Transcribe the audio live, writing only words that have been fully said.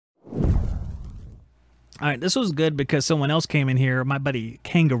All right, this was good because someone else came in here. My buddy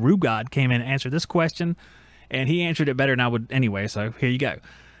Kangaroo God came in and answered this question, and he answered it better than I would anyway, so here you go.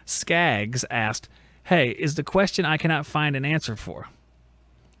 Skaggs asked, hey, is the question I cannot find an answer for.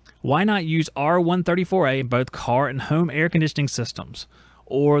 Why not use R134A in both car and home air conditioning systems?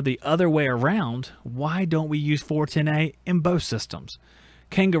 Or the other way around, why don't we use 410A in both systems?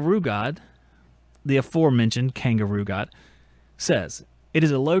 Kangaroo God, the aforementioned Kangaroo God, says, it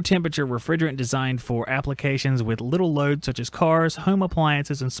is a low-temperature refrigerant designed for applications with little load such as cars, home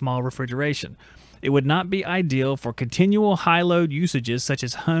appliances, and small refrigeration. It would not be ideal for continual high-load usages such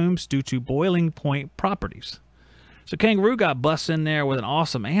as homes due to boiling point properties. So Kangaroo got busts in there with an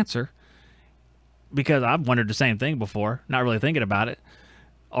awesome answer because I've wondered the same thing before, not really thinking about it.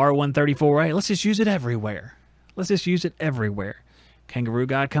 R134A, let's just use it everywhere. Let's just use it everywhere. Kangaroo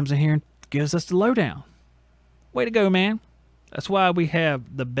God comes in here and gives us the lowdown. Way to go, man. That's why we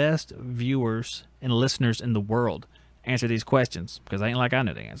have the best viewers and listeners in the world answer these questions, because I ain't like I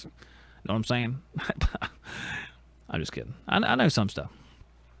know the answer. Know what I'm saying? I'm just kidding. I know some stuff.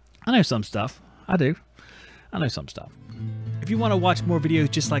 I know some stuff. I do. I know some stuff. If you want to watch more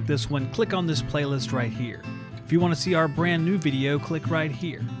videos just like this one, click on this playlist right here. If you want to see our brand new video, click right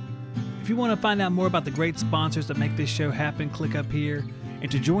here. If you want to find out more about the great sponsors that make this show happen, click up here.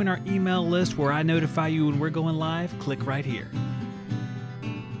 And to join our email list where I notify you when we're going live, click right here.